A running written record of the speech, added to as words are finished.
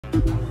Hi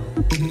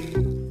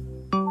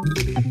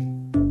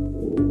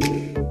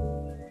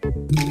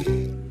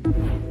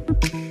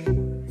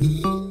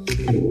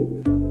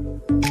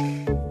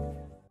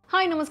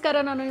ನಮಸ್ಕಾರ,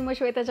 ನಾನು ನಿಮ್ಮ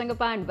Shweta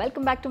Changappa and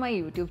welcome back to my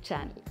YouTube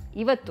channel.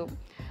 ಇವತ್ತು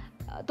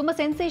ತುಂಬ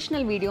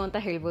ಸೆನ್ಸೇಷನಲ್ ವಿಡಿಯೋ ಅಂತ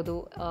ಹೇಳ್ಬೋದು.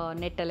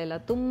 ನೆಟ್ಟಲ್ಲೆಲ್ಲ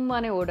ತುಂಬಾ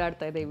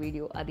ಓಡಾಡ್ತಾ ಇದೆ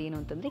ವಿಡಿಯೋ. ಅದೇನು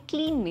ಅಂತಂದರೆ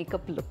clean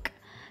makeup look.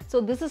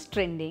 So this is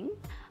trending.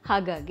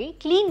 ಹಾಗಾಗಿ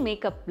ಕ್ಲೀನ್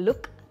ಮೇಕಪ್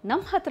ಲುಕ್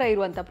ನಮ್ಮ ಹತ್ರ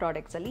ಇರುವಂಥ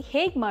ಪ್ರಾಡಕ್ಟ್ಸಲ್ಲಿ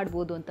ಹೇಗೆ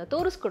ಮಾಡ್ಬೋದು ಅಂತ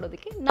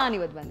ತೋರಿಸ್ಕೊಡೋದಕ್ಕೆ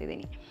ನಾನಿವತ್ತು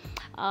ಬಂದಿದ್ದೀನಿ.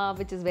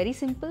 Which is very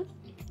simple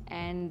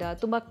and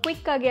ತುಂಬ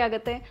ಕ್ವಿಕ್ಕಾಗಿ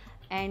ಆಗುತ್ತೆ.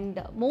 ಆ್ಯಂಡ್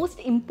ಮೋಸ್ಟ್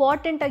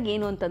ಇಂಪಾರ್ಟೆಂಟಾಗಿ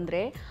ಏನು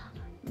ಅಂತಂದರೆ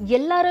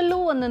ಎಲ್ಲರಲ್ಲೂ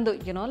ಒಂದೊಂದು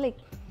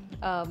ಲೈಕ್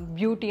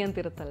ಬ್ಯೂಟಿ ಅಂತ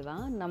ಇರುತ್ತಲ್ವ,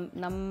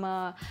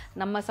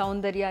 ನಮ್ಮ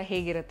ಸೌಂದರ್ಯ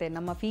ಹೇಗಿರುತ್ತೆ,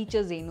 ನಮ್ಮ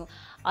ಫೀಚರ್ಸ್ ಏನು,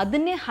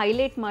 ಅದನ್ನೇ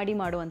ಹೈಲೈಟ್ ಮಾಡಿ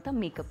ಮಾಡುವಂಥ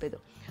ಮೇಕಪ್ ಇದು.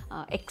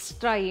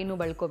 ಎಕ್ಸ್ಟ್ರಾ ಏನು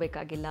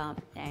ಬಳ್ಕೋಬೇಕಾಗಿಲ್ಲ.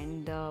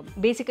 ಆ್ಯಂಡ್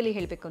ಬೇಸಿಕಲಿ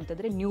ಹೇಳಬೇಕು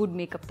ಅಂತಂದರೆ ನ್ಯೂಡ್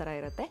ಮೇಕಪ್ ಥರ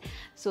ಇರುತ್ತೆ.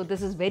 So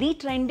this is very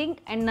trending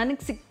and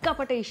ನನಗೆ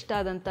ಸಿಕ್ಕಾಪಟ್ಟೆ ಇಷ್ಟ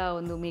ಆದಂಥ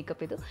ಒಂದು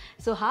ಮೇಕಪ್ ಇದು.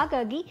 ಸೊ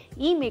ಹಾಗಾಗಿ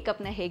ಈ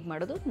ಮೇಕಪ್ನ ಹೇಗೆ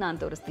ಮಾಡೋದು ನಾನು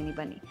ತೋರಿಸ್ತೀನಿ,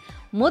 ಬನ್ನಿ.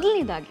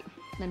 ಮೊದಲನೇದಾಗಿ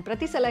ನಾನು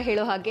ಪ್ರತಿ ಸಲ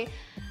ಹೇಳೋ ಹಾಗೆ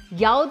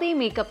ಯಾವುದೇ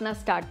ಮೇಕಪ್ನ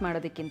ಸ್ಟಾರ್ಟ್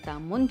ಮಾಡೋದಕ್ಕಿಂತ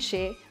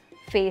ಮುಂಚೆ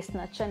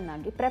ಫೇಸ್ನ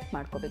ಚೆನ್ನಾಗಿ ಪ್ರೆಪ್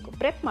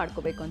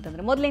ಮಾಡ್ಕೋಬೇಕು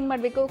ಅಂತಂದರೆ ಮೊದಲೇನು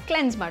ಮಾಡಬೇಕು,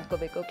 ಕ್ಲೆನ್ಸ್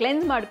ಮಾಡ್ಕೋಬೇಕು.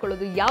 ಕ್ಲೆನ್ಸ್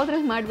ಮಾಡ್ಕೊಳ್ಳೋದು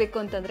ಯಾವುದ್ರಲ್ಲಿ ಮಾಡಬೇಕು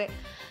ಅಂತಂದರೆ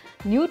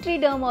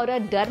ನ್ಯೂಟ್ರಿಡರ್ಮ್ ಅವರ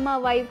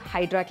ಡರ್ಮಾವೈವ್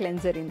ಹೈಡ್ರಾ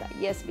ಕ್ಲೆನ್ಸರಿಂದ.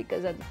 ಎಸ್,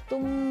 ಬಿಕಾಸ್ ಅದು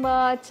ತುಂಬ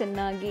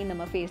ಚೆನ್ನಾಗಿ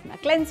ನಮ್ಮ ಫೇಸ್ನ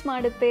ಕ್ಲೆನ್ಸ್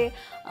ಮಾಡುತ್ತೆ.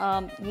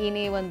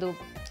 ಏನೇ ಒಂದು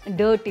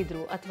ಡರ್ಟ್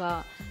ಇದ್ದರೂ ಅಥವಾ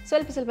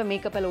ಸ್ವಲ್ಪ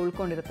ಮೇಕಪ್ಪೆಲ್ಲ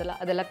ಉಳ್ಕೊಂಡಿರುತ್ತಲ್ಲ,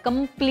 ಅದೆಲ್ಲ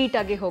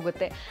ಕಂಪ್ಲೀಟಾಗಿ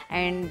ಹೋಗುತ್ತೆ.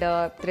 ಆ್ಯಂಡ್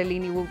ಅದರಲ್ಲಿ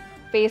ನೀವು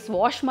ಫೇಸ್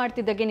ವಾಶ್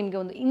ಮಾಡ್ತಿದ್ದಾಗೆ ನಿಮಗೆ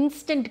ಒಂದು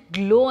ಇನ್ಸ್ಟೆಂಟ್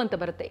ಗ್ಲೋ ಅಂತ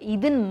ಬರುತ್ತೆ.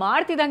 ಇದನ್ನು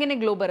ಮಾಡ್ತಿದ್ದಾಗೇ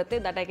ಗ್ಲೋ ಬರುತ್ತೆ,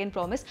 ದಟ್ ಐ ಕ್ಯಾನ್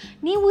ಪ್ರಾಮಿಸ್.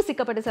 ನೀವು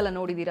ಸಿಕ್ಕಾಪಟ್ಟೆ ಸಲ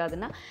ನೋಡಿದ್ದೀರಾ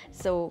ಅದನ್ನು.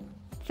 ಸೊ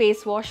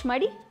ಫೇಸ್ ವಾಶ್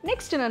ಮಾಡಿ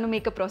ನೆಕ್ಸ್ಟ್ ನಾನು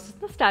ಮೇಕಪ್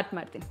ಪ್ರಾಸೆಸ್ನ ಸ್ಟಾರ್ಟ್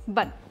ಮಾಡ್ತೀನಿ.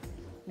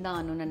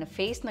 ನಾನು ನನ್ನ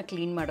ಫೇಸ್ನ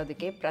ಕ್ಲೀನ್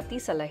ಮಾಡೋದಕ್ಕೆ ಪ್ರತಿ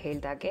ಸಲ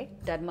ಹೇಳಿದಾಗೆ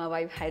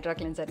ಡರ್ಮಾವೈವ್ ಹೈಡ್ರಾ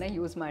ಕ್ಲೆನ್ಸರ್ನ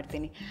ಯೂಸ್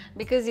ಮಾಡ್ತೀನಿ.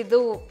 ಬಿಕಾಸ್ ಇದು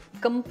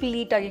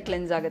ಕಂಪ್ಲೀಟಾಗಿ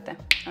ಕ್ಲೆನ್ಸ್ ಆಗುತ್ತೆ.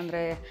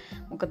 ಅಂದರೆ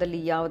ಮುಖದಲ್ಲಿ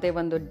ಯಾವುದೇ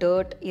ಒಂದು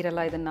ಡರ್ಟ್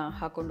ಇರಲ್ಲ ಇದನ್ನು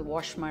ಹಾಕ್ಕೊಂಡು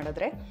ವಾಶ್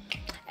ಮಾಡಿದ್ರೆ.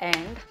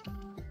 ಆ್ಯಂಡ್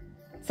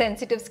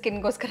ಸೆನ್ಸಿಟಿವ್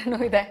ಸ್ಕಿನ್ಗೋಸ್ಕರನೂ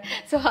ಇದೆ.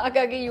 ಸೊ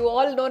ಹಾಗಾಗಿ ಯು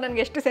ಆಲ್ ನೋ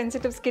ನನಗೆ ಎಷ್ಟು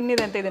ಸೆನ್ಸಿಟಿವ್ ಸ್ಕಿನ್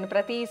ಇದೆ ಅಂತ. ಇದನ್ನು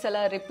ಪ್ರತಿ ಸಲ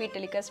ರಿಪೀಟ್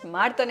ಟೆಲಿಕಾಸ್ಟ್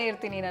ಮಾಡ್ತಾನೆ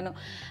ಇರ್ತೀನಿ ನಾನು.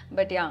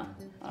 ಬಟ್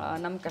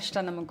ನಮ್ಮ ಕಷ್ಟ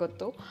ನಮಗೆ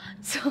ಗೊತ್ತು.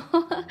 ಸೊ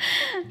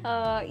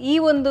ಈ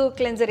ಒಂದು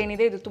ಕ್ಲೆನ್ಸರ್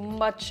ಏನಿದೆ ಇದು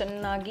ತುಂಬ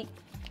ಚೆನ್ನಾಗಿ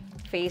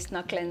ಫೇಸ್ನ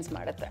ಕ್ಲೆನ್ಸ್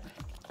ಮಾಡುತ್ತೆ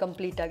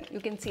ಕಂಪ್ಲೀಟಾಗಿ. ಯು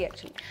ಕ್ಯಾನ್ ಸಿ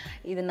ಆ್ಯಕ್ಚುಲಿ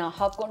ಇದನ್ನು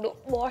ಹಾಕ್ಕೊಂಡು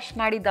ವಾಶ್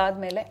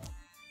ಮಾಡಿದ್ದಾದಮೇಲೆ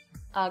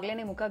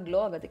ಆಗಲೇ ಮುಖ ಗ್ಲೋ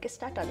ಆಗೋದಕ್ಕೆ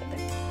ಸ್ಟಾರ್ಟ್ ಆಗುತ್ತೆ.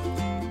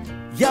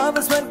 ಯಾವ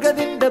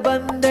ಸ್ವರ್ಗದಿಂದ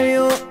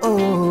ಬಂದೆಯೋ ಓ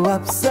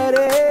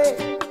ಅಪ್ಸರೆ,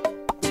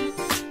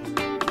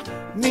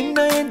 ನಿನ್ನ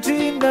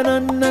ಎಂಟ್ರಿಯಿಂದ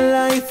ನನ್ನ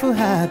ಲೈಫ್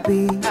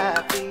ಹ್ಯಾಪಿ.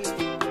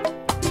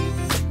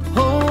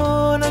 ಓ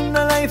ನನ್ನ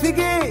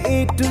ಲೈಫಿಗೆ A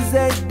to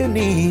Z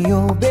ನೀಯೋ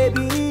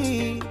baby.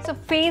 So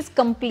face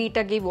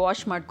ಕಂಪ್ಲೀಟಾಗಿ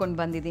ವಾಶ್ ಮಾಡ್ಕೊಂಡು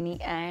ಬಂದಿದ್ದೀನಿ.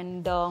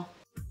 ಆ್ಯಂಡ್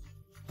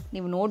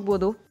ನೀವು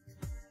ನೋಡ್ಬೋದು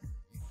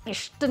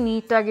ಎಷ್ಟು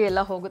ನೀಟಾಗಿ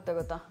ಎಲ್ಲ ಹೋಗುತ್ತೆ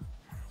ಗೊತ್ತಾ.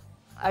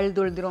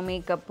 ಅಳ್ದುಳ್ದಿರೋ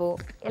ಮೇಕಪ್ಪು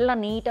ಎಲ್ಲ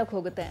ನೀಟಾಗಿ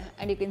ಹೋಗುತ್ತೆ.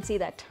 And you can see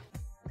that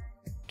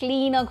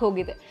ಕ್ಲೀನಾಗಿ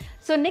ಹೋಗಿದೆ.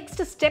 ಸೊ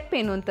ನೆಕ್ಸ್ಟ್ ಸ್ಟೆಪ್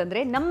ಏನು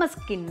ಅಂತಂದರೆ ನಮ್ಮ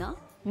ಸ್ಕಿನ್ನ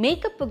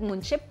ಮೇಕಪ್ಪಿಗೆ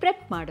ಮುಂಚೆ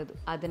ಪ್ರೆಪ್ ಮಾಡೋದು.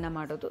 ಅದನ್ನು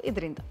ಮಾಡೋದು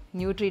ಇದರಿಂದ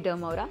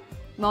ನ್ಯೂಟ್ರಿಡರ್ಮ್ ಅವರ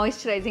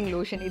ಮಾಯಿಶ್ಚರೈಸಿಂಗ್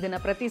ಲೋಷನ್.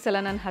 ಇದನ್ನು ಪ್ರತಿ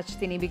ಸಲ ನಾನು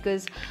ಹಚ್ತೀನಿ.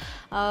 ಬಿಕಾಸ್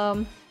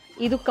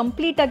ಇದು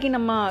ಕಂಪ್ಲೀಟಾಗಿ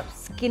ನಮ್ಮ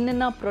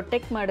ಸ್ಕಿನ್ನನ್ನು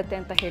ಪ್ರೊಟೆಕ್ಟ್ ಮಾಡುತ್ತೆ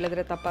ಅಂತ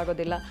ಹೇಳಿದ್ರೆ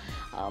ತಪ್ಪಾಗೋದಿಲ್ಲ.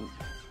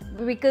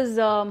 ಬಿಕಾಸ್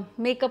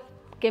ಮೇಕಪ್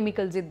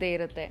ಕೆಮಿಕಲ್ಸ್ ಇದ್ದೇ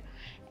ಇರುತ್ತೆ.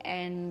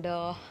 ಆ್ಯಂಡ್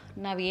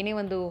ನಾವೇನೇ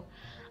ಒಂದು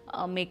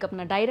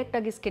ಮೇಕಪ್ನ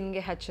ಡೈರೆಕ್ಟಾಗಿ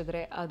ಸ್ಕಿನ್ಗೆ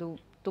ಹಚ್ಚಿದ್ರೆ ಅದು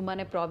ತುಂಬಾ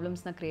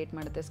ಪ್ರಾಬ್ಲಮ್ಸ್ನ ಕ್ರಿಯೇಟ್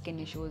ಮಾಡುತ್ತೆ. ಸ್ಕಿನ್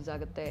ಇಶ್ಯೂಸ್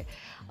ಆಗುತ್ತೆ,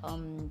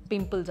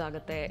 ಪಿಂಪಲ್ಸ್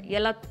ಆಗುತ್ತೆ,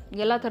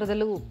 ಎಲ್ಲ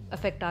ಥರದಲ್ಲೂ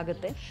ಎಫೆಕ್ಟ್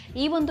ಆಗುತ್ತೆ.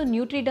 ಈ ಒಂದು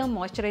ನ್ಯೂಟ್ರಿಡರ್ಮ್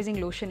ಮಾಯಿಶ್ಚರೈಸಿಂಗ್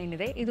ಲೋಷನ್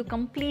ಏನಿದೆ ಇದು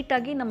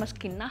ಕಂಪ್ಲೀಟಾಗಿ ನಮ್ಮ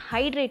ಸ್ಕಿನ್ನ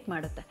ಹೈಡ್ರೇಟ್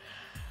ಮಾಡುತ್ತೆ.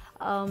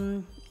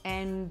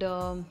 ಆ್ಯಂಡ್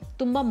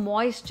ತುಂಬ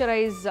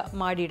ಮಾಯಿಶ್ಚರೈಸ್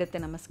ಮಾಡಿಡುತ್ತೆ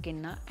ನಮ್ಮ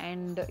ಸ್ಕಿನ್ನ.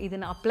 ಆ್ಯಂಡ್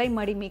ಇದನ್ನು ಅಪ್ಲೈ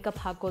ಮಾಡಿ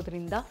ಮೇಕಪ್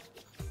ಹಾಕೋದ್ರಿಂದ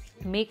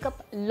ಮೇಕಪ್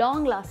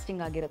ಲಾಂಗ್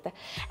ಲಾಸ್ಟಿಂಗ್ ಆಗಿರುತ್ತೆ.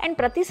 ಆ್ಯಂಡ್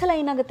ಪ್ರತಿ ಸಲ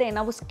ಏನಾಗುತ್ತೆ,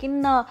 ನಾವು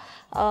ಸ್ಕಿನ್ನ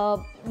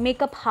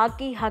ಮೇಕಪ್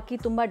ಹಾಕಿ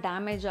ತುಂಬ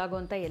ಡ್ಯಾಮೇಜ್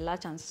ಆಗುವಂಥ ಎಲ್ಲ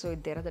ಚಾನ್ಸಸ್ಸು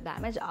ಇದ್ದೇ ಇರೋದು.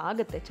 ಡ್ಯಾಮೇಜ್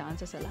ಆಗುತ್ತೆ,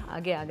 ಚಾನ್ಸಸ್ ಎಲ್ಲ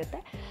ಹಾಗೇ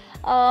ಆಗುತ್ತೆ.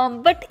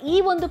 ಬಟ್ ಈ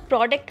ಒಂದು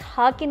ಪ್ರಾಡಕ್ಟ್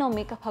ಹಾಕಿ ನಾವು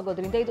ಮೇಕಪ್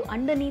ಹಾಕೋದ್ರಿಂದ ಇದು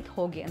ಅಂಡರ್ನೀತ್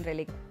ಹೋಗಿ ಅಂದರೆ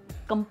ಲೈಕ್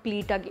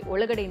ಕಂಪ್ಲೀಟಾಗಿ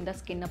ಒಳಗಡೆಯಿಂದ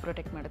ಸ್ಕಿನ್ನ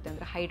ಪ್ರೊಟೆಕ್ಟ್ ಮಾಡುತ್ತೆ,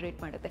 ಅಂದರೆ ಹೈಡ್ರೇಟ್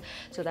ಮಾಡುತ್ತೆ.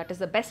 So that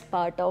is the best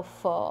part of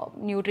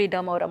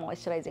ನ್ಯೂಟ್ರಿಡರ್ಮ್ ಅವರ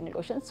ಮಾಯಿಶ್ಚರೈಸಿಂಗ್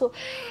ಲೋಷನ್. ಸೊ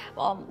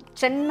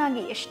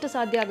ಚೆನ್ನಾಗಿ ಎಷ್ಟು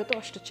ಸಾಧ್ಯ ಆಗುತ್ತೋ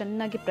ಅಷ್ಟು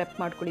ಚೆನ್ನಾಗಿ ಪ್ರೆಪ್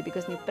ಮಾಡ್ಕೊಳ್ಳಿ.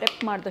 ಬಿಕಾಸ್ ನೀವು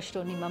ಪ್ರೆಪ್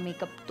ಮಾಡಿದಷ್ಟು ನಿಮ್ಮ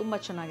ಮೇಕಪ್ ತುಂಬ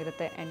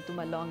ಚೆನ್ನಾಗಿರುತ್ತೆ ಆ್ಯಂಡ್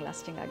ತುಂಬ ಲಾಂಗ್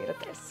ಲಾಸ್ಟಿಂಗ್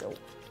ಆಗಿರುತ್ತೆ. So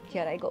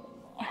here I go.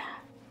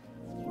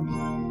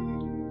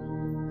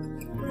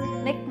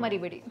 Neck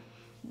ಮರಿಬೇಡಿ,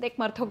 ನೆಕ್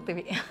ಮರ್ತು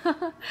ಹೋಗ್ತೀವಿ.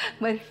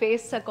 ಬರೀ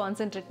ಫೇಸ್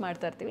ಕಾನ್ಸಂಟ್ರೇಟ್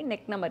ಮಾಡ್ತಾ ಇರ್ತೀವಿ,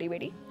 ನೆಕ್ನ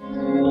ಮರಿಬೇಡಿ.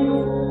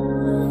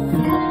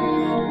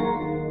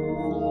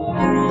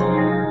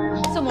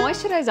 ಸೊ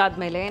ಮಾಯಿಶ್ಚರೈಸ್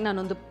ಆದಮೇಲೆ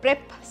ನಾನೊಂದು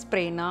ಪ್ರೆಪ್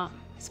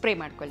ಸ್ಪ್ರೇ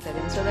ಮಾಡ್ಕೊಳ್ತಾ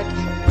ಇದ್ದೀನಿ. ಸೊ ದಟ್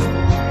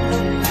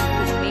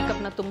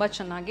ಮೇಕಪ್ನ ತುಂಬ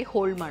ಚೆನ್ನಾಗಿ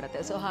ಹೋಲ್ಡ್ ಮಾಡುತ್ತೆ.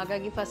 ಸೊ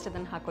ಹಾಗಾಗಿ ಫಸ್ಟ್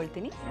ಅದನ್ನು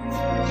ಹಾಕ್ಕೊಳ್ತೀನಿ.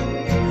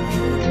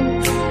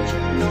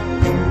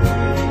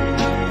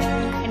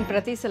 ಆ್ಯಂಡ್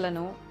ಪ್ರತಿ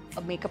ಸಲನೂ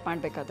ಮೇಕಪ್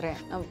ಮಾಡಬೇಕಾದ್ರೆ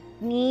ನಾವು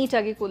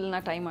ನೀಟಾಗಿ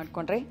ಕೂದಲನ್ನ ಟೈ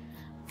ಮಾಡಿಕೊಂಡ್ರೆ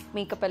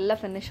ಮೇಕಪ್ ಎಲ್ಲ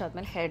ಫಿನಿಶ್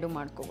ಆದಮೇಲೆ ಹೇರ್ಡು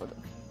ಮಾಡ್ಕೋಬೋದು.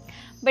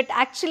 ಬಟ್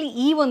ಆ್ಯಕ್ಚುಲಿ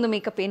ಈ ಒಂದು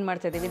ಮೇಕಪ್ ಏನು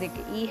ಮಾಡ್ತಾಯಿದ್ದೀವಿ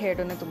ಇದಕ್ಕೆ ಈ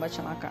ಹೇರ್ಡನ್ನೇ ತುಂಬ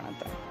ಚೆನ್ನಾಗಿ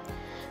ಕಾಣುತ್ತೆ.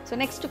 ಸೊ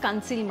ನೆಕ್ಸ್ಟ್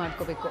ಕನ್ಸೀಲ್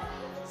ಮಾಡ್ಕೋಬೇಕು.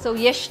 ಸೊ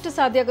ಎಷ್ಟು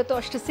ಸಾಧ್ಯ ಆಗುತ್ತೋ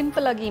ಅಷ್ಟು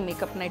ಸಿಂಪಲ್ಲಾಗಿ ಈ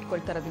ಮೇಕಪ್ನ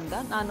ಇಟ್ಕೊಳ್ತಾ ಇರೋದ್ರಿಂದ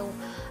ನಾನು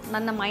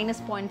ನನ್ನ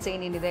ಮೈನಸ್ ಪಾಯಿಂಟ್ಸ್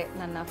ಏನೇನಿದೆ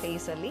ನನ್ನ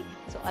ಫೇಸಲ್ಲಿ,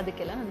 ಸೊ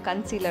ಅದಕ್ಕೆಲ್ಲ ನಾನು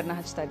ಕನ್ಸೀಲರ್ನ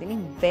ಹಚ್ತಾ ಇದ್ದೀನಿ.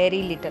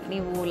 Very little.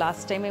 ನೀವು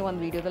ಲಾಸ್ಟ್ ಟೈಮೇ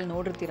ಒಂದು ವೀಡಿಯೋದಲ್ಲಿ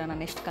ನೋಡಿರ್ತೀರ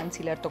ನಾನು ಎಷ್ಟು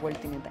ಕನ್ಸೀಲರ್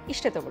ತೊಗೊಳ್ತೀನಿ ಅಂತ.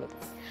 ಇಷ್ಟೇ ತೊಗೊಳ್ಳೋದು.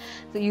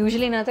 ಸೊ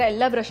ಯೂಶ್ವಲಿ ನನ್ನ ಹತ್ರ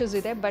ಎಲ್ಲ ಬ್ರಷಸ್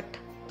ಇದೆ, ಬಟ್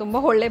ತುಂಬ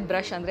ಒಳ್ಳೆ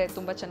ಬ್ರಷ್ ಅಂದರೆ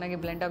ತುಂಬ ಚೆನ್ನಾಗಿ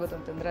ಬ್ಲೆಂಡ್ ಆಗುತ್ತೆ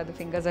ಅಂತಂದರೆ ಅದು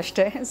ಫಿಂಗರ್ಸ್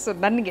ಅಷ್ಟೇ. ಸೊ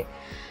ನನಗೆ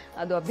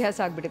ಅದು ಅಭ್ಯಾಸ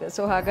ಆಗಿಬಿಟ್ಟಿದೆ.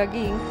 ಸೊ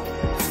ಹಾಗಾಗಿ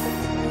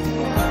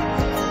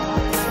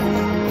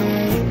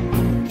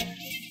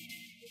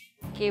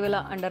ಕೇವಲ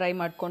ಅಂಡರ್ ಐ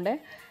ಮಾಡಿಕೊಂಡೆ.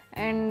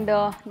 ಆ್ಯಂಡ್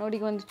ನೋಡಿ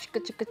ಒಂದು ಚಿಕ್ಕ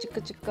ಚಿಕ್ಕ ಚಿಕ್ಕ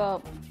ಚಿಕ್ಕ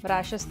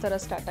ರ್ಯಾಷಸ್ ಥರ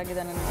ಸ್ಟಾರ್ಟ್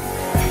ಆಗಿದೆ ನನಗೆ.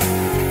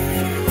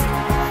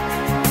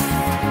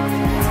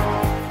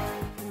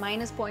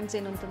 ಮೈನಸ್ ಪಾಯಿಂಟ್ಸ್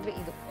ಏನು ಅಂತಂದರೆ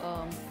ಇದು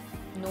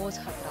ನೋಸ್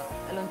ಹತ್ರ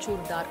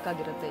ಅಲ್ಲೊಂಚೂರು ಡಾರ್ಕ್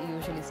ಆಗಿರುತ್ತೆ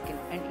ಯೂಶ್ವಲಿ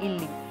ಸ್ಕಿನ್. ಆ್ಯಂಡ್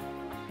ಇಲ್ಲಿ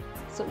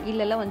ಸೊ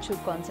ಇಲ್ಲೆಲ್ಲ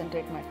ಒಂಚೂರು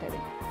ಕಾನ್ಸಂಟ್ರೇಟ್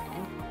ಮಾಡ್ತಾಯಿದ್ದೀನಿ.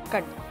 And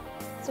cut.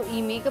 ಸೊ ಈ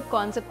ಮೇಕಪ್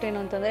ಕಾನ್ಸೆಪ್ಟ್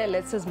ಏನು ಅಂತಂದರೆ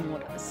ಲೆಸ್ ಇಸ್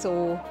ಮೋರ್. ಸೊ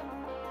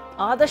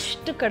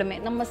ಆದಷ್ಟು ಕಡಿಮೆ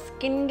ನಮ್ಮ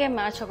ಸ್ಕಿನ್ಗೆ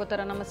ಮ್ಯಾಚ್ ಆಗೋ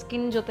ಥರ, ನಮ್ಮ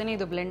ಸ್ಕಿನ್ ಜೊತೆನೇ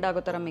ಇದು ಬ್ಲೆಂಡ್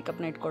ಆಗೋ ಥರ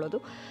ಮೇಕಪ್ನ ಇಟ್ಕೊಳ್ಳೋದು.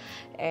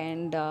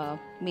 ಆ್ಯಂಡ್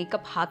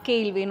ಮೇಕಪ್ ಹಾಕೇ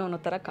ಇಲ್ವೇನೋ ಅನ್ನೋ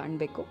ಥರ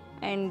ಕಾಣಬೇಕು.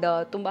 ಆ್ಯಂಡ್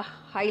ತುಂಬ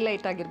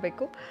ಹೈಲೈಟ್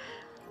ಆಗಿರಬೇಕು.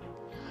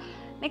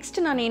 ನೆಕ್ಸ್ಟ್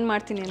ನಾನು ಏನು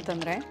ಮಾಡ್ತೀನಿ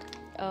ಅಂತಂದರೆ,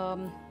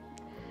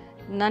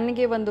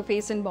 ನನಗೆ ಒಂದು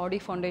ಫೇಸ್ ಆ್ಯಂಡ್ ಬಾಡಿ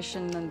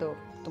ಫೌಂಡೇಶನ್ ನಂದು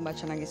ತುಂಬ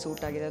ಚೆನ್ನಾಗಿ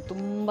ಸೂಟ್ ಆಗಿದೆ.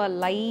 ತುಂಬ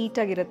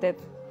ಲೈಟಾಗಿರುತ್ತೆ.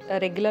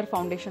 ರೆಗ್ಯುಲರ್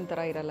ಫೌಂಡೇಶನ್ ಥರ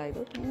ಇರಲ್ಲ,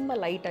 ಇದು ತುಂಬ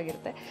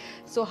ಲೈಟಾಗಿರುತ್ತೆ.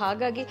 ಸೊ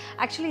ಹಾಗಾಗಿ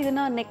ಆ್ಯಕ್ಚುಲಿ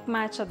ಇದನ್ನು ನೆಕ್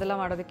ಮ್ಯಾಚ್ ಅದೆಲ್ಲ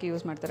ಮಾಡೋದಕ್ಕೆ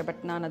ಯೂಸ್ ಮಾಡ್ತಾರೆ,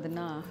 ಬಟ್ ನಾನು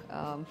ಅದನ್ನು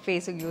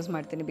ಫೇಸಿಗೆ ಯೂಸ್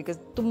ಮಾಡ್ತೀನಿ. ಬಿಕಾಸ್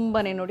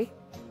ತುಂಬಾ ನೋಡಿ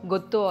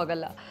ಗೊತ್ತೂ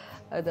ಆಗಲ್ಲ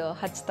ಅದು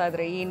ಹಚ್ತಾ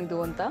ಇದ್ರೆ ಏನಿದು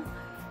ಅಂತ.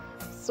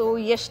 ಸೊ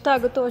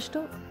ಎಷ್ಟಾಗುತ್ತೋ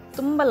ಅಷ್ಟು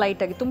ತುಂಬ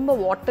ಲೈಟಾಗಿ, ತುಂಬ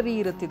watery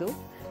ಇರುತ್ತಿದು.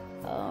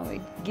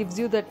 It gives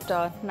you that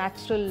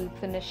natural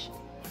finish.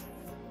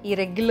 ಈ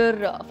ರೆಗ್ಯುಲರ್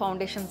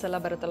ಫೌಂಡೇಶನ್ಸ್ ಎಲ್ಲ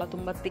ಬರುತ್ತಲ್ಲ,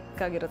 ತುಂಬ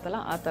ತಿಕ್ಕಾಗಿರುತ್ತಲ್ಲ,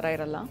 ಆ ಥರ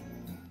ಇರಲ್ಲ.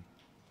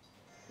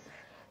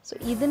 ಸೊ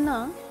ಇದನ್ನು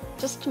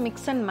ಜಸ್ಟ್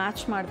ಮಿಕ್ಸ್ ಆ್ಯಂಡ್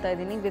ಮ್ಯಾಚ್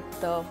ಮಾಡ್ತಾಯಿದ್ದೀನಿ ವಿತ್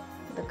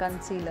ದ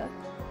ಕನ್ಸೀಲರ್.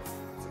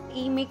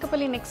 ಈ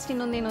ಮೇಕಪ್ಪಲ್ಲಿ ನೆಕ್ಸ್ಟ್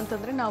ಇನ್ನೊಂದೇನು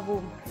ಅಂತಂದರೆ, ನಾವು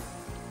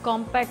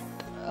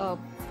ಕಾಂಪ್ಯಾಕ್ಟ್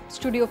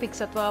ಸ್ಟುಡಿಯೋ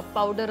ಫಿಕ್ಸ್ ಅಥವಾ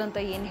ಪೌಡರ್ ಅಂತ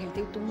ಏನು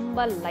ಹೇಳ್ತೀವಿ,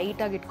 ತುಂಬ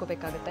ಲೈಟಾಗಿ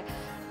ಇಟ್ಕೋಬೇಕಾಗುತ್ತೆ.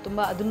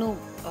 ತುಂಬ ಅದನ್ನು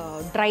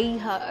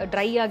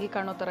ಡ್ರೈ ಆಗಿ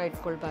ಕಾಣೋ ಥರ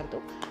ಇಟ್ಕೊಳ್ಬಾರ್ದು,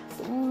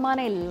 ತುಂಬಾ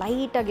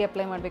ಲೈಟಾಗಿ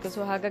ಅಪ್ಲೈ ಮಾಡಬೇಕು.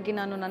 ಸೊ ಹಾಗಾಗಿ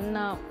ನಾನು ನನ್ನ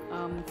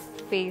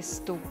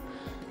ಫೇಸ್ದು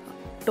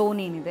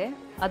ಟೋನ್ ಏನಿದೆ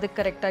ಅದಕ್ಕೆ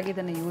ಕರೆಕ್ಟಾಗಿ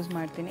ಇದನ್ನು ಯೂಸ್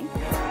ಮಾಡ್ತೀನಿ.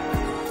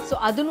 ಸೊ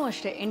ಅದೂ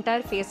ಅಷ್ಟೇ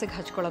ಎಂಟೈರ್ ಫೇಸಿಗೆ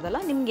ಹಚ್ಕೊಳ್ಳೋದಲ್ಲ,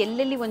 ನಿಮ್ಗೆ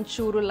ಎಲ್ಲೆಲ್ಲಿ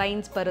ಒಂಚೂರು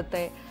ಲೈನ್ಸ್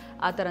ಬರುತ್ತೆ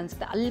ಆ ಥರ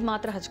ಅನಿಸುತ್ತೆ ಅಲ್ಲಿ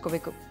ಮಾತ್ರ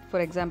ಹಚ್ಕೋಬೇಕು.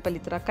 ಫಾರ್ ಎಕ್ಸಾಂಪಲ್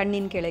ಈ ಥರ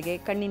ಕಣ್ಣಿನ ಕೆಳಗೆ,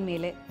 ಕಣ್ಣಿನ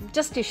ಮೇಲೆ,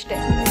 ಜಸ್ಟ್ ಇಷ್ಟೇ.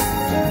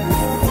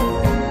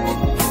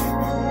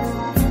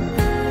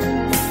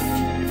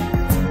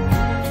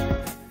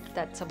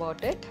 That's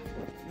about it.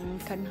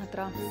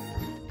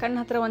 ಕಣ್ಣು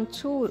ಹತ್ರ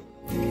ಒಂಚೂರು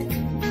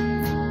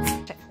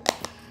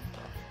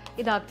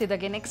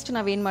ಇದಾಗ್ತಿದ್ದಾಗೆ ನೆಕ್ಸ್ಟ್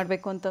ನಾವೇನು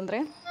ಮಾಡಬೇಕು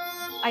ಅಂತಂದರೆ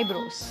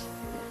ಐಬ್ರೋಸ್.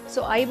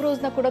 ಸೊ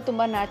ಐಬ್ರೋಸ್ನ ಕೂಡ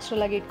ತುಂಬ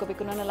ನ್ಯಾಚುರಲಾಗಿ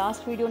ಇಟ್ಕೋಬೇಕು. ನನ್ನ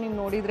ಲಾಸ್ಟ್ ವೀಡಿಯೋ ನೀವು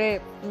ನೋಡಿದರೆ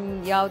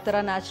ಯಾವ ಥರ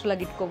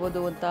ನ್ಯಾಚುರಲಾಗಿ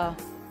ಇಟ್ಕೋಬೋದು ಅಂತ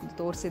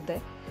ತೋರಿಸಿದ್ದೆ.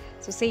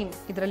 ಸೊ ಸೇಮ್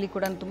ಇದರಲ್ಲಿ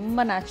ಕೂಡ ನಾನು ತುಂಬ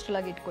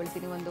ನ್ಯಾಚುರಲಾಗಿ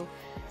ಇಟ್ಕೊಳ್ತೀನಿ ಒಂದು.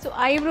 ಸೊ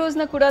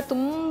ಐಬ್ರೋಸ್ನ ಕೂಡ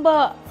ತುಂಬ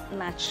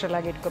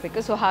ನ್ಯಾಚುರಲಾಗಿ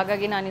ಇಟ್ಕೋಬೇಕು. ಸೊ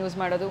ಹಾಗಾಗಿ ನಾನು ಯೂಸ್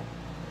ಮಾಡೋದು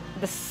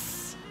ದಿಸ್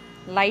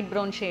ಲೈಟ್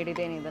ಬ್ರೌನ್ ಶೇಡ್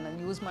ಇದೆ, ಇದನ್ನು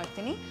ಯೂಸ್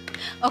ಮಾಡ್ತೀನಿ.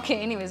 ಓಕೆ,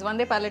 ಎನಿವೇಸ್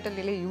ಒಂದೇ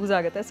ಪ್ಯಾಲೆಟಲ್ಲಿ ಯೂಸ್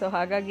ಆಗುತ್ತೆ. ಸೊ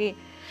ಹಾಗಾಗಿ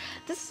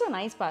this is a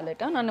nice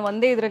palette. ನಾನು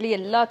ಒಂದೇ ಇದರಲ್ಲಿ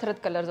ಎಲ್ಲ ಥರದ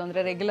ಕಲರ್ಸ್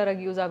ಅಂದರೆ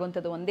ರೆಗ್ಯುಲರಾಗಿ ಯೂಸ್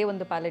ಆಗುವಂಥದ್ದು ಒಂದೇ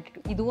ಒಂದು ಪ್ಯಾಲೆಟ್.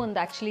 ಇದು ಒಂದು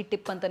ಆ್ಯಕ್ಚುಲಿ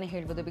ಟಿಪ್ ಅಂತಲೇ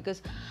ಹೇಳ್ಬೋದು. ಬಿಕಾಸ್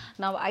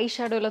ನಾವು ಐ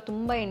ಶ್ಯಾಡೋ ಎಲ್ಲ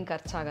ತುಂಬ ಏನು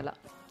ಖರ್ಚಾಗಲ್ಲ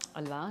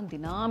ಅಲ್ವಾ.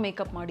 ದಿನ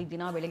ಮೇಕಪ್ ಮಾಡಿ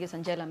ದಿನ ಬೆಳಗ್ಗೆ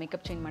ಸಂಜೆ ಎಲ್ಲ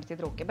ಮೇಕಪ್ ಚೇಂಜ್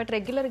ಮಾಡ್ತಿದ್ರು ಓಕೆ, ಬಟ್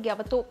ರೆಗ್ಯುಲರ್ಗೆ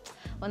ಯಾವತ್ತೂ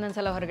ಒಂದೊಂದು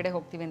ಸಲ ಹೊರಗಡೆ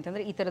ಹೋಗ್ತೀವಿ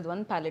ಅಂತಂದರೆ ಈ ಥರದ್ದು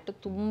ಒಂದು ಪ್ಯಾಲೆಟು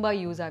ತುಂಬ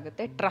ಯೂಸ್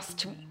ಆಗುತ್ತೆ,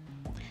 ಟ್ರಸ್ಟ್ ಮೀ.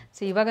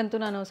 ಸೊ ಇವಾಗಂತೂ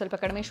ನಾನು ಸ್ವಲ್ಪ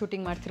ಕಡಿಮೆ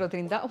ಶೂಟಿಂಗ್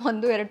ಮಾಡ್ತಿರೋದ್ರಿಂದ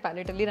 1-2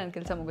 ಪ್ಯಾಲೆಟಲ್ಲಿ ನಾನು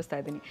ಕೆಲಸ ಮುಗಿಸ್ತಾ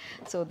ಇದ್ದೀನಿ.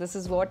 So this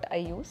is what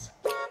I use.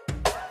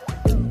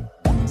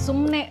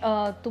 ಸುಮ್ಮನೆ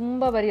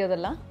ತುಂಬ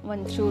ಬರೆಯೋದಲ್ಲ,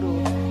 ಒಂಚೂರು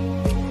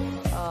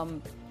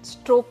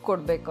ಸ್ಟ್ರೋಕ್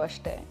ಕೊಡಬೇಕು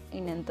ಅಷ್ಟೇ,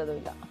 ಇನ್ನೆಂಥದ್ದು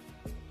ಇಲ್ಲ.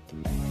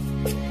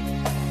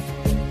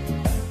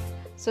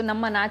 ಸೊ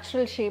ನಮ್ಮ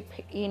ನ್ಯಾಚುರಲ್ ಶೇಪ್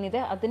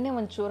ಏನಿದೆ ಅದನ್ನೇ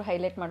ಒಂಚೂರು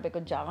ಹೈಲೈಟ್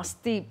ಮಾಡಬೇಕು,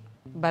 ಜಾಸ್ತಿ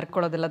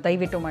ಬರ್ಕೊಳ್ಳೋದೆಲ್ಲ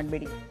ದಯವಿಟ್ಟು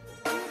ಮಾಡಬೇಡಿ.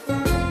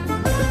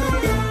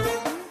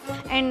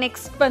 ಆ್ಯಂಡ್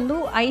ನೆಕ್ಸ್ಟ್ ಬಂದು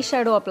ಐ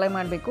ಶ್ಯಾಡೋ ಅಪ್ಲೈ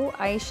ಮಾಡಬೇಕು.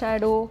 ಐ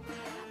ಶ್ಯಾಡೋ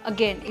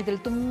ಅಗೇನ್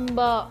ಇದ್ರಲ್ಲಿ ತುಂಬ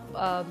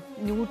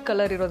ನ್ಯೂಡ್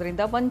ಕಲರ್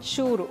ಇರೋದ್ರಿಂದ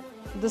ಒಂಚೂರು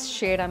ದಿಸ್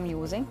ಶೇಡ್ ಐಮ್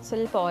ಯೂಸಿಂಗ್,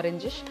 ಸ್ವಲ್ಪ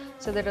ಆರೆಂಜಿಶ್,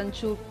 ಸೊ ದಟ್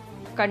ಒಂಚೂರು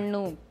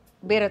ಕಣ್ಣು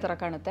ಬೇರೆ ಥರ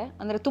ಕಾಣುತ್ತೆ.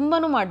 ಅಂದರೆ ತುಂಬಾ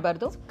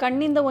ಮಾಡಬಾರ್ದು,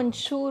 ಕಣ್ಣಿಂದ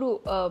ಒಂಚೂರು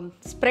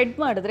ಸ್ಪ್ರೆಡ್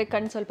ಮಾಡಿದ್ರೆ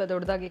ಕಣ್ಣು ಸ್ವಲ್ಪ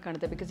ದೊಡ್ಡದಾಗಿ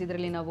ಕಾಣುತ್ತೆ. ಬಿಕಾಸ್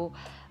ಇದರಲ್ಲಿ ನಾವು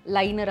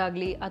ಲೈನರ್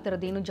ಆಗಲಿ ಆ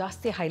ಥರದ್ದೇನು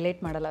ಜಾಸ್ತಿ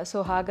ಹೈಲೈಟ್ ಮಾಡಲ್ಲ.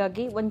 ಸೊ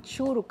ಹಾಗಾಗಿ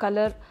ಒಂಚೂರು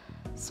ಕಲರ್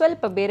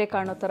ಸ್ವಲ್ಪ ಬೇರೆ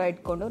ಕಾಣೋ ಥರ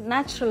ಇಟ್ಕೊಂಡು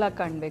ನ್ಯಾಚುರಲಾಗಿ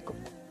ಕಾಣಬೇಕು.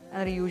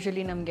 ಅಂದರೆ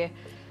ಯೂಶ್ವಲಿ ನಮಗೆ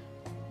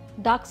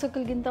ಡಾರ್ಕ್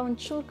ಸರ್ಕಲ್ಗಿಂತ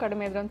ಒಂಚೂರು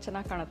ಕಡಿಮೆ ಇದ್ರೆ ಒಂದು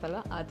ಚೆನ್ನಾಗಿ ಕಾಣುತ್ತಲ್ಲ,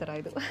 ಆ ಥರ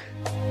ಇದು.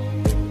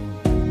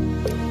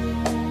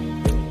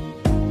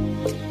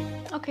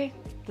 Okay,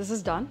 this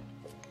is done.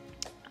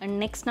 And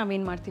next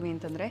ನಾವೇನು ಮಾಡ್ತೀವಿ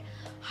ಅಂತಂದರೆ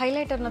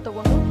ಹೈಲೈಟರ್ನ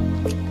ತೊಗೊಂಡು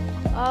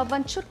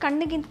ಒಂಚೂರು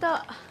ಕಣ್ಣಿಗಿಂತ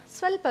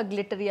ಸ್ವಲ್ಪ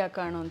ಗ್ಲಿಟರಿಯಾಗಿ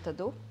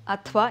ಕಾಣುವಂಥದ್ದು,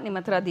 ಅಥವಾ ನಿಮ್ಮ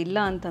ಹತ್ರ ಅದಿಲ್ಲ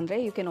ಅಂತಂದರೆ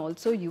you can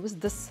also use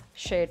this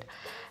shade.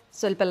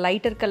 ಸ್ವಲ್ಪ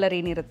ಲೈಟರ್ ಕಲರ್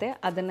ಏನಿರುತ್ತೆ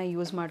ಅದನ್ನು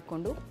ಯೂಸ್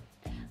ಮಾಡಿಕೊಂಡು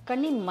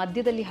ಕಣ್ಣಿನ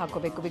ಮಧ್ಯದಲ್ಲಿ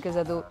ಹಾಕೋಬೇಕು. ಬಿಕಾಸ್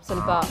ಅದು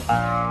ಸ್ವಲ್ಪ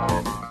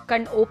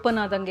ಕಣ್ಣು ಓಪನ್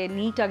ಆದಂಗೆ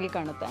ನೀಟಾಗಿ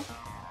ಕಾಣುತ್ತೆ.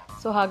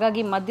 ಸೊ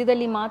ಹಾಗಾಗಿ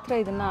ಮಧ್ಯದಲ್ಲಿ ಮಾತ್ರ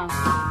ಇದನ್ನು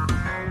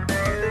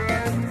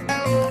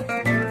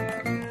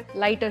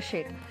ಲೈಟರ್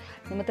ಶೇಡ್.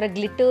 ನಿಮ್ಮ ಹತ್ರ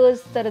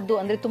ಗ್ಲಿಟರ್ಸ್ ಥರದ್ದು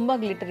ಅಂದರೆ ತುಂಬ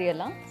ಗ್ಲಿಟರಿ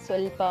ಅಲ್ಲ,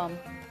 ಸ್ವಲ್ಪ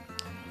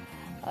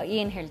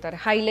ಏನು ಹೇಳ್ತಾರೆ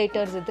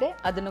ಹೈಲೈಟರ್ಸ್ ಇದ್ದರೆ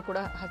ಅದನ್ನು ಕೂಡ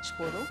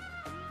ಹಚ್ಬೋದು.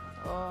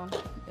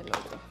 ಎಲ್ಲ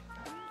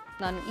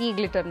ನಾನು ಈ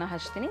ಗ್ಲಿಟರ್ನ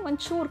ಹಚ್ತೀನಿ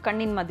ಒಂಚೂರು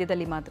ಕಣ್ಣಿನ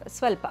ಮಧ್ಯದಲ್ಲಿ ಮಾತ್ರ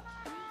ಸ್ವಲ್ಪ,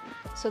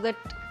 ಸೊ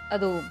ದಟ್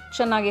ಅದು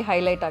ಚೆನ್ನಾಗಿ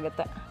ಹೈಲೈಟ್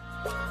ಆಗುತ್ತೆ.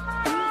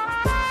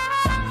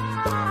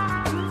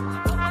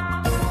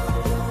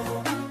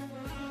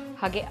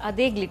 ಹಾಗೆ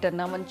ಅದೇ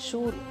ಗ್ಲಿಟರ್ನ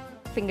ಒಂಚೂರು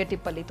ಫಿಂಗರ್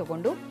ಟಿಪ್ಪಲ್ಲಿ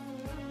ತೊಗೊಂಡು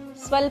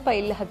ಸ್ವಲ್ಪ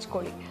ಇಲ್ಲಿ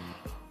ಹಚ್ಕೊಳ್ಳಿ,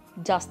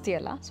 ಜಾಸ್ತಿ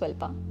ಅಲ್ಲ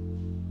ಸ್ವಲ್ಪ.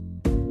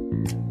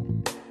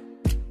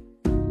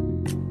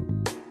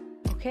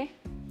 ಓಕೆ,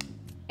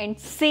 ಆ್ಯಂಡ್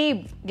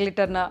ಸೇಮ್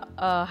ಗ್ಲಿಟರ್ನ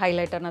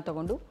ಹೈಲೈಟರ್ನ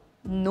ತೊಗೊಂಡು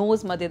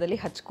ನೋಸ್ ಮಧ್ಯದಲ್ಲಿ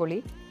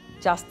ಹಚ್ಕೊಳ್ಳಿ,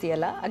 ಜಾಸ್ತಿ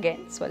ಅಲ್ಲ,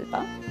 ಅಗೇನ್ ಸ್ವಲ್ಪ.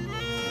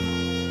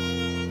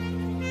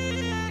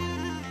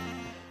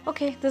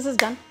 Okay, this is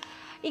done.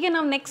 ಈಗ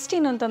ನಾವು ನೆಕ್ಸ್ಟ್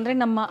ಏನು ಅಂತಂದರೆ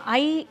ನಮ್ಮ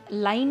ಐ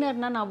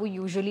ಲೈನರ್ನ ನಾವು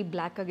ಯೂಶ್ವಲಿ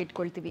ಬ್ಲ್ಯಾಕಾಗಿ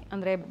ಇಟ್ಕೊಳ್ತೀವಿ,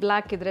 ಅಂದರೆ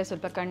ಬ್ಲ್ಯಾಕ್ ಇದ್ದರೆ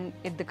ಸ್ವಲ್ಪ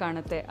ಎದ್ದು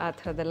ಕಾಣುತ್ತೆ ಆ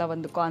ಥರದ್ದೆಲ್ಲ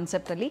ಒಂದು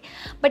ಕಾನ್ಸೆಪ್ಟಲ್ಲಿ.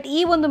 ಬಟ್ ಈ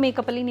ಒಂದು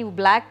ಮೇಕಪ್ಪಲ್ಲಿ ನೀವು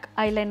ಬ್ಲ್ಯಾಕ್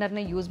ಐ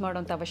ಲೈನರ್ನ ಯೂಸ್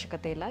ಮಾಡೋಂಥ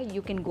ಅವಶ್ಯಕತೆ ಇಲ್ಲ.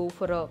 You can go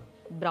for a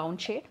brown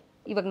shade.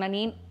 ಇವಾಗ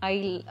ನಾನೇನು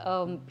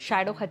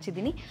ಶ್ಯಾಡೋ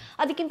ಹಚ್ಚಿದ್ದೀನಿ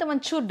ಅದಕ್ಕಿಂತ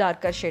ಒಂಚೂರು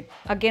darker shade.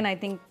 Again I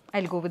think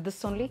I go with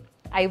this only.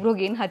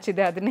 ಐಬ್ರೋಗೆ ಏನು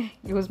ಹಚ್ಚಿದೆ ಅದನ್ನೇ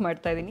ಯೂಸ್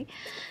ಮಾಡ್ತಾ ಇದ್ದೀನಿ.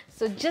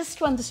 ಸೊ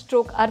ಜಸ್ಟ್ ಒಂದು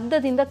ಸ್ಟ್ರೋಕ್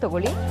ಅರ್ಧದಿಂದ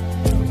ತಗೊಳ್ಳಿ,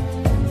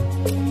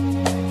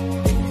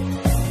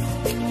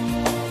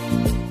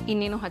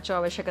 ಇನ್ನೇನು ಹಚ್ಚೋ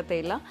ಅವಶ್ಯಕತೆ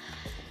ಇಲ್ಲ.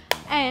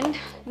 ಆ್ಯಂಡ್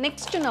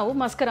ನೆಕ್ಸ್ಟ್ ನಾವು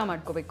ಮಸ್ಕರಾ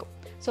ಮಾಡ್ಕೋಬೇಕು.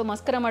 ಸೊ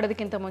ಮಸ್ಕರಾ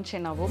ಮಾಡೋದಕ್ಕಿಂತ ಮುಂಚೆ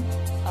ನಾವು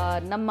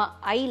ನಮ್ಮ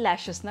ಐ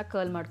ಲ್ಯಾಶಸ್ನ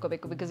ಕರ್ಲ್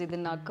ಮಾಡ್ಕೋಬೇಕು. ಬಿಕಾಸ್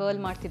ಇದನ್ನು ಕರ್ಲ್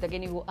ಮಾಡ್ತಿದ್ದಾಗೆ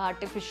ನೀವು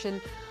ಆರ್ಟಿಫಿಷಿಯಲ್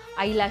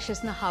ಐ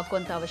ಲ್ಯಾಶಸ್ನ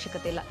ಹಾಕುವಂಥ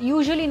ಅವಶ್ಯಕತೆ ಇಲ್ಲ.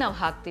 ಯೂಶ್ವಲಿ ನಾವು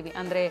ಹಾಕ್ತೀವಿ,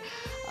 ಅಂದರೆ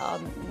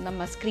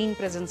ನಮ್ಮ ಸ್ಕ್ರೀನ್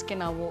ಪ್ರೆಸೆನ್ಸ್ಗೆ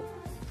ನಾವು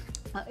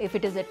if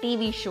it is a T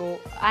V show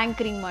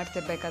anchoring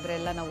ಮಾಡ್ತಿರ್ಬೇಕಾದ್ರೆ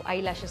ಎಲ್ಲ ನಾವು ಐ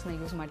ಲ್ಯಾಶಸ್ನ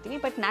ಯೂಸ್ ಮಾಡ್ತೀವಿ.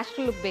 ಬಟ್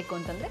ನ್ಯಾಚುರಲ್ ಲುಕ್ ಬೇಕು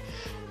ಅಂತಂದರೆ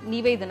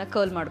ನೀವೇ ಇದನ್ನು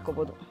ಕರ್ಲ್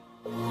ಮಾಡ್ಕೋಬೋದು.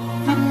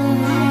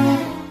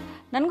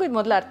 ನನಗೂ ಇದು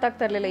ಮೊದಲು ಅರ್ಥ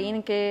ಆಗ್ತಾ ಇರಲಿಲ್ಲ,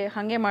 ಏನಕ್ಕೆ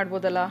ಹಾಗೆ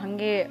ಮಾಡ್ಬೋದಲ್ಲ,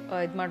 ಹಾಗೆ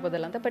ಇದು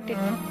ಮಾಡ್ಬೋದಲ್ಲ ಅಂತ. ಬಟ್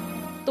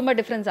ತುಂಬ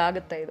ಡಿಫ್ರೆನ್ಸ್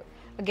ಆಗುತ್ತೆ ಇದು.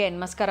 ಅಗೇನ್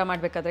ಮಸ್ಕರಾ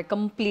ಮಾಡಬೇಕಾದ್ರೆ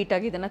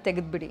ಕಂಪ್ಲೀಟಾಗಿ ಇದನ್ನು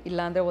ತೆಗೆದುಬಿಡಿ,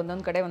 ಇಲ್ಲಾಂದರೆ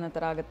ಒಂದೊಂದು ಕಡೆ ಒಂದೊಂದು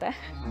ಥರ ಆಗುತ್ತೆ.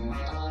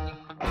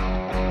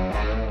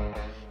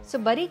 ಸೊ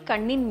ಬರೀ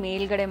ಕಣ್ಣಿನ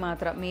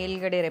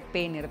ಮೇಲ್ಗಡೆ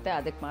ರೆಪ್ಪೆ ಏನಿರುತ್ತೆ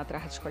ಅದಕ್ಕೆ ಮಾತ್ರ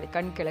ಹಚ್ಕೊಳ್ಳಿ,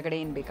 ಕಣ್ಣು ಕೆಳಗಡೆ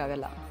ಏನು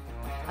ಬೇಕಾಗಲ್ಲ.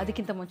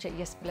 ಅದಕ್ಕಿಂತ ಮುಂಚೆ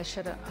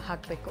ಬ್ಲಷರ್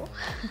ಹಾಕಬೇಕು.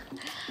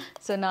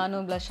 ಸೊ ನಾನು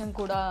ಬ್ಲಷನ್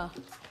ಕೂಡ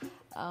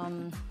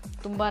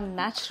ತುಂಬ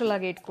ನ್ಯಾಚುರಲ್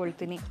ಆಗಿ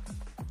ಇಟ್ಕೊಳ್ತೀನಿ.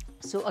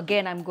 So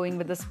again I am going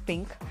with this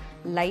pink,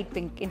 light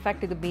pink.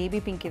 In fact ಇದು ಬೇಬಿ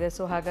ಪಿಂಕ್ ಇದೆ,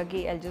 ಸೊ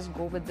ಹಾಗಾಗಿ I just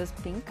go with this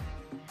pink.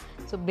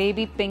 So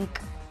baby pink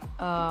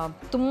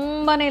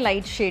ತುಂಬಾ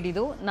ಲೈಟ್ ಶೇಡ್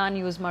ಇದು ನಾನು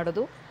ಯೂಸ್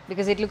ಮಾಡೋದು,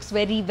 because it looks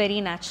very very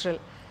natural.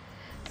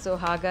 So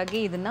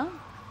ಹಾಗಾಗಿ ಇದನ್ನು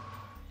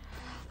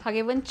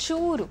ಹಾಗೆ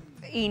ಒಂಚೂರು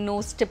ಈ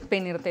ನೋಸ್ ಸ್ಟಿಪ್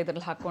ಏನಿರುತ್ತೆ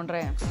ಇದರಲ್ಲಿ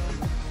ಹಾಕ್ಕೊಂಡ್ರೆ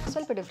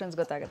ಸ್ವಲ್ಪ ಡಿಫ್ರೆನ್ಸ್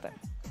ಗೊತ್ತಾಗುತ್ತೆ.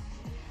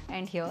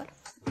 ಆ್ಯಂಡ್ ಹಿಯರ್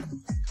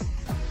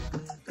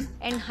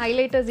ಆ್ಯಂಡ್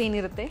ಹೈಲೈಟರ್ಸ್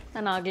ಏನಿರುತ್ತೆ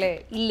ನಾನು ಆಗಲೇ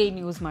ಇಲ್ಲೇನು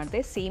ಯೂಸ್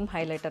ಮಾಡಿದೆ, ಸೇಮ್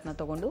ಹೈಲೈಟರ್ನ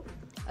ತೊಗೊಂಡು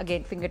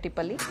ಅಗೇನ್ ಫಿಂಗರ್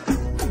ಟಿಪ್ಪಲ್ಲಿ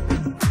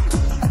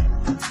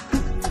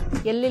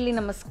ಎಲ್ಲೆಲ್ಲಿ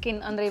ನಮ್ಮ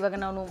ಸ್ಕಿನ್, ಅಂದರೆ ಇವಾಗ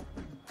ನಾನು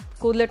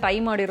ಕೂದಲು ಟೈ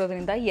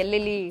ಮಾಡಿರೋದ್ರಿಂದ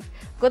ಎಲ್ಲೆಲ್ಲಿ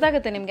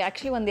ಗೊತ್ತಾಗುತ್ತೆ ನಿಮಗೆ.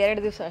 ಆ್ಯಕ್ಚುಲಿ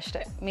 1-2 ದಿವಸ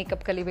ಅಷ್ಟೇ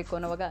ಮೇಕಪ್ ಕಲಿಬೇಕು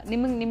ಅನ್ನೋವಾಗ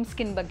ನಿಮ್ಮ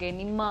ಸ್ಕಿನ್ ಬಗ್ಗೆ,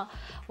 ನಿಮ್ಮ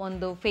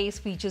ಒಂದು ಫೇಸ್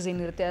ಫೀಚರ್ಸ್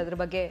ಏನಿರುತ್ತೆ ಅದ್ರ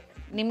ಬಗ್ಗೆ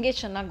ನಿಮಗೆ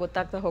ಚೆನ್ನಾಗಿ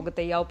ಗೊತ್ತಾಗ್ತಾ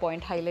ಹೋಗುತ್ತೆ, ಯಾವ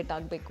ಪಾಯಿಂಟ್ ಹೈಲೈಟ್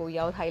ಆಗಬೇಕು,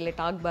 ಯಾವ್ದು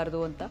ಹೈಲೈಟ್ ಆಗಬಾರ್ದು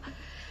ಅಂತ.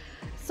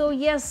 So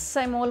S,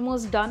 I am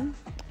almost done.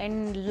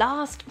 And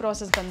last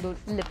process ಬಂದು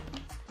ಲಿಪ್.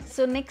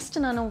 ಸೊ ನೆಕ್ಸ್ಟ್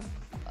ನಾನು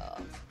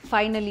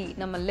ಫೈನಲಿ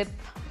ನಮ್ಮ ಲಿಪ್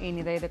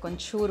ಏನಿದೆ ಇದಕ್ಕೆ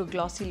ಒಂಚೂರು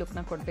ಗ್ಲಾಸಿ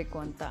ಲುಕ್ನ ಕೊಡಬೇಕು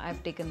ಅಂತ I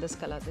have taken this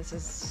colour. This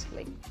is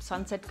like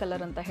sunset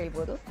colour ಅಂತ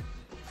ಹೇಳ್ಬೋದು.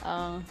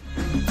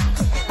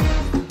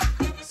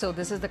 So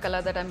this is the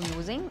colour that I am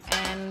using.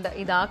 And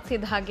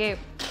ಇದಾಗ್ತಿದ್ದ ಹಾಗೆ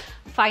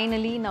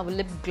ಫೈನಲಿ ನಾವು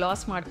ಲಿಪ್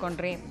ಗ್ಲಾಸ್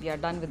ಮಾಡಿಕೊಂಡ್ರೆ we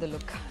are done with the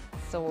look.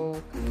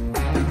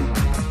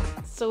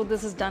 So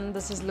this is done.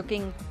 This is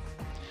looking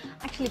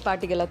actually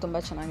ಪಾರ್ಟಿಗೆಲ್ಲ ತುಂಬ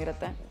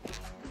ಚೆನ್ನಾಗಿರುತ್ತೆ.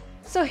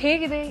 So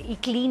ಹೇಗಿದೆ ಈ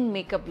clean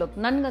makeup look?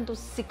 ನನಗಂತೂ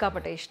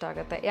ಸಿಕ್ಕಾಪಟ್ಟೆ ಇಷ್ಟ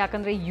ಆಗುತ್ತೆ.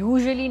 ಯಾಕಂದರೆ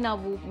ಯೂಶ್ವಲಿ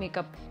ನಾವು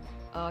ಮೇಕಪ್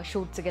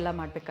ಶೂಟ್ಸ್ಗೆಲ್ಲ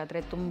ಮಾಡಬೇಕಾದ್ರೆ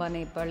ತುಂಬಾ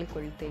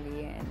ಬಳ್ಕೊಳ್ತೀವಿ.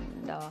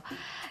 ಆ್ಯಂಡ್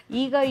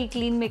ಈಗ ಈ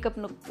ಕ್ಲೀನ್ ಮೇಕಪ್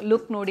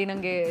ಲುಕ್ ನೋಡಿ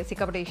ನನಗೆ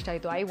ಸಿಕ್ಕಾಪಟ್ಟೆ ಇಷ್ಟ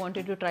ಆಯಿತು. I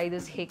wanted to try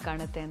this, ಹೇಗೆ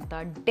ಕಾಣುತ್ತೆ ಅಂತ.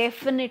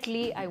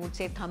 Definitely I would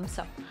say thumbs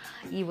up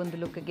ಈ ಒಂದು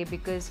ಲುಕ್ಗೆ.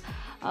 ಬಿಕಾಸ್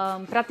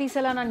ಪ್ರತಿ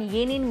ಸಲ ನಾನು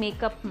ಏನೇನು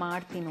ಮೇಕಪ್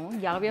ಮಾಡ್ತೀನೋ,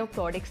 ಯಾವ್ಯಾವ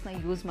ಪ್ರಾಡಕ್ಟ್ಸ್ನ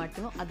ಯೂಸ್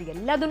ಮಾಡ್ತೀನೋ ಅದು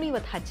ಎಲ್ಲದನ್ನೂ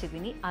ಇವತ್ತು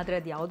ಹಚ್ಚಿದ್ದೀನಿ, ಆದರೆ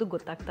ಅದು ಯಾವುದೂ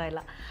ಗೊತ್ತಾಗ್ತಾ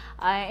ಇಲ್ಲ.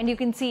 And you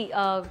can see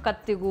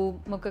ಕತ್ತಿಗೂ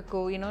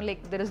ಮುಖಕ್ಕೂ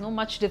like there is know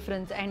much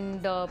difference.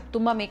 And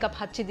ತುಂಬ ಮೇಕಪ್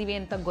ಹಚ್ಚಿದ್ದೀವಿ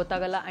ಅಂತ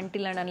ಗೊತ್ತಾಗಲ್ಲ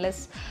ಅಂಟಿಲ್ ಆ್ಯಂಡ್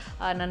ಅನ್ಲೆಸ್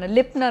ನನ್ನ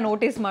ಲಿಪ್ನ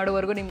ನೋಟಿಸ್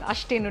ಮಾಡೋವರೆಗೂ ನಿಮ್ಗೆ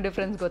ಅಷ್ಟೇನು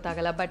ಡಿಫ್ರೆನ್ಸ್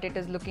ಗೊತ್ತಾಗಲ್ಲ. But it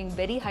is looking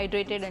very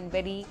hydrated and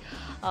very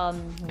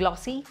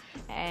glossy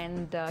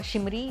and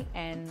ಶಿಮರಿ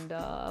and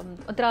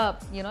ಒಂಥರ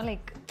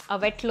ಲೈಕ್ ಆ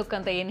ವೆಟ್ ಲುಕ್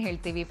ಅಂತ ಏನು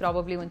ಹೇಳ್ತೀವಿ,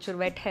 ಪ್ರಾಬಬ್ಲಿ ಒಂಚೂರು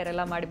ವೆಟ್ ಹೇರ್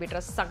ಎಲ್ಲ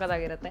ಮಾಡಿಬಿಟ್ರೆ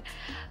ಸಖತ್ತಾಗಿರುತ್ತೆ.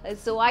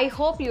 So I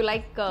hope you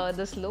like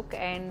this look.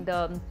 And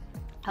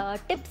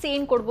tips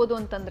ಏನು ಕೊಡ್ಬೋದು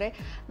ಅಂತಂದರೆ,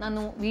 ನಾನು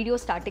ವಿಡಿಯೋ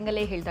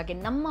ಸ್ಟಾರ್ಟಿಂಗಲ್ಲೇ ಹೇಳಿದಾಗೆ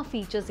ನಮ್ಮ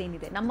ಫೀಚರ್ಸ್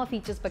ಏನಿದೆ, ನಮ್ಮ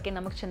ಫೀಚರ್ಸ್ ಬಗ್ಗೆ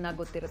ನಮಗೆ ಚೆನ್ನಾಗಿ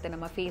ಗೊತ್ತಿರುತ್ತೆ.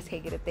 ನಮ್ಮ ಫೇಸ್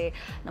ಹೇಗಿರುತ್ತೆ,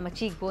 ನಮ್ಮ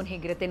ಚೀಕ್ ಬೋನ್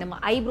ಹೇಗಿರುತ್ತೆ, ನಮ್ಮ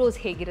ಐಬ್ರೋಸ್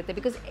ಹೇಗಿರುತ್ತೆ.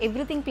 Because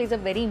everything place a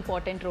very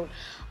important role.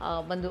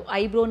 ಒಂದು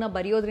ಐಬ್ರೋನ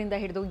ಬರೆಯೋದ್ರಿಂದ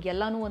ಹಿಡಿದು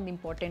ಎಲ್ಲನೂ ಒಂದು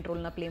ಇಂಪಾರ್ಟೆಂಟ್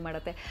ರೋಲ್ನ ಪ್ಲೇ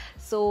ಮಾಡುತ್ತೆ.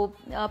 ಸೊ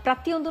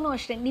ಪ್ರತಿಯೊಂದೂ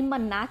ಅಷ್ಟೇ ನಿಮ್ಮ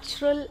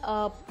ನ್ಯಾಚುರಲ್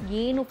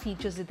ಏನು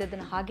ಫೀಚರ್ಸ್ ಇದೆ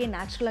ಅದನ್ನು ಹಾಗೆ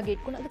ನ್ಯಾಚುರಲಾಗಿ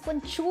ಇಟ್ಕೊಂಡು ಅದಕ್ಕೆ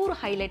ಒಂಚೂರು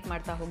ಹೈಲೈಟ್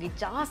ಮಾಡ್ತಾ ಹೋಗಿ,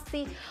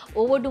 ಜಾಸ್ತಿ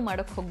ಓವರ್ಡು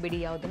ಮಾಡೋಕ್ಕೆ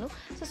ಹೋಗಬೇಡಿ ಯಾವುದನ್ನು.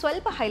 ಸೊ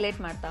ಸ್ವಲ್ಪ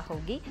ಹೈಲೈಟ್ ಮಾಡ್ತಾ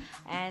ಹೋಗಿ.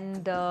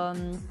 And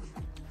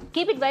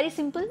keep it very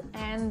simple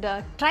and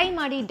try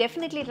ಮಾಡಿ,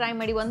 ಡೆಫಿನೆಟ್ಲಿ ಟ್ರೈ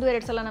ಮಾಡಿ.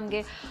 1-2 ಸಲ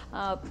ನಮಗೆ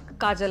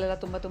ಕಾಜಲೆಲ್ಲ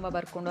ತುಂಬ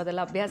ಬರ್ಕೊಂಡು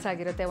ಅದೆಲ್ಲ ಅಭ್ಯಾಸ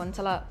ಆಗಿರುತ್ತೆ. ಒಂದು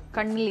ಸಲ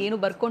ಕಣ್ಣಲ್ಲಿ ಏನು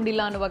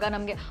ಬರ್ಕೊಂಡಿಲ್ಲ ಅನ್ನುವಾಗ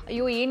ನಮಗೆ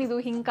ಅಯ್ಯೋ ಏನಿದು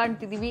ಹಿಂಗೆ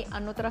ಕಾಣ್ತಿದ್ದೀವಿ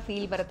ಅನ್ನೋ ಥರ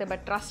ಫೀಲ್ ಬರುತ್ತೆ.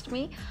 ಬಟ್ ಟ್ರಸ್ಟ್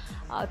ಮೀ,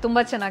 ತುಂಬ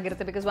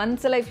ಚೆನ್ನಾಗಿರುತ್ತೆ. ಬಿಕಾಸ್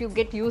ಒಂದ್ಸಲ if you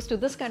get use to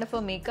this kind of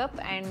a makeup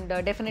and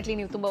definitely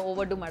ನೀವು ತುಂಬ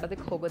ಓವರ್ಡು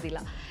ಮಾಡೋದಕ್ಕೆ ಹೋಗೋದಿಲ್ಲ.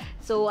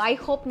 ಸೊ ಐ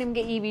ಹೋಪ್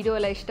ನಿಮಗೆ ಈ ವಿಡಿಯೋ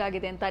ಎಲ್ಲ ಇಷ್ಟ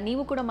ಆಗಿದೆ ಅಂತ.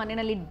 ನೀವು ಕೂಡ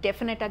ಮನೆಯಲ್ಲಿ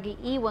ಡೆಫಿನೆಟ್ ಆಗಿ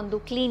ಈ ಒಂದು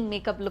ಕ್ಲೀನ್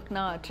ಮೇಕಪ್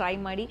ಲುಕ್ನ ಟ್ರೈ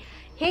ಮಾಡಿ.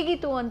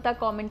 ಹೇಗಿತ್ತು ಅಂತ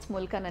ಕಾಮೆಂಟ್ಸ್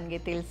ಮೂಲಕ ನನಗೆ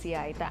ತಿಳಿಸಿ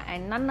ಆಯಿತಾ.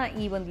 ಆ್ಯಂಡ್ ನನ್ನ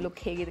ಈ ಒಂದು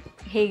ಲುಕ್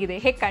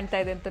ಹೇಗೆ ಕಾಣ್ತಾ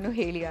ಇದೆ ಅಂತಲೂ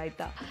ಹೇಳಿ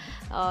ಆಯಿತಾ.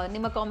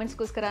 ನಿಮ್ಮ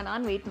ಕಾಮೆಂಟ್ಸ್ಗೋಸ್ಕರ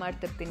ನಾನು ವೆಯ್ಟ್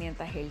ಮಾಡ್ತಿರ್ತೀನಿ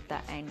ಅಂತ ಹೇಳ್ತಾ,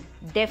 ಆ್ಯಂಡ್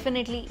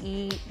ಡೆಫಿನೆಟ್ಲಿ ಈ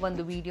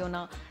ಒಂದು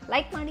ವಿಡಿಯೋನ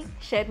ಲೈಕ್ ಮಾಡಿ,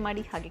 ಶೇರ್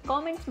ಮಾಡಿ, ಹಾಗೆ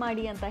ಕಾಮೆಂಟ್ಸ್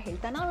ಮಾಡಿ ಅಂತ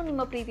ಹೇಳ್ತಾ, ನಾನು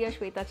ನಿಮ್ಮ ಪ್ರೀತಿಯ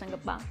Shweta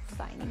Changappa,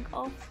 signing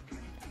off.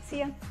 C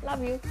you,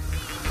 love you.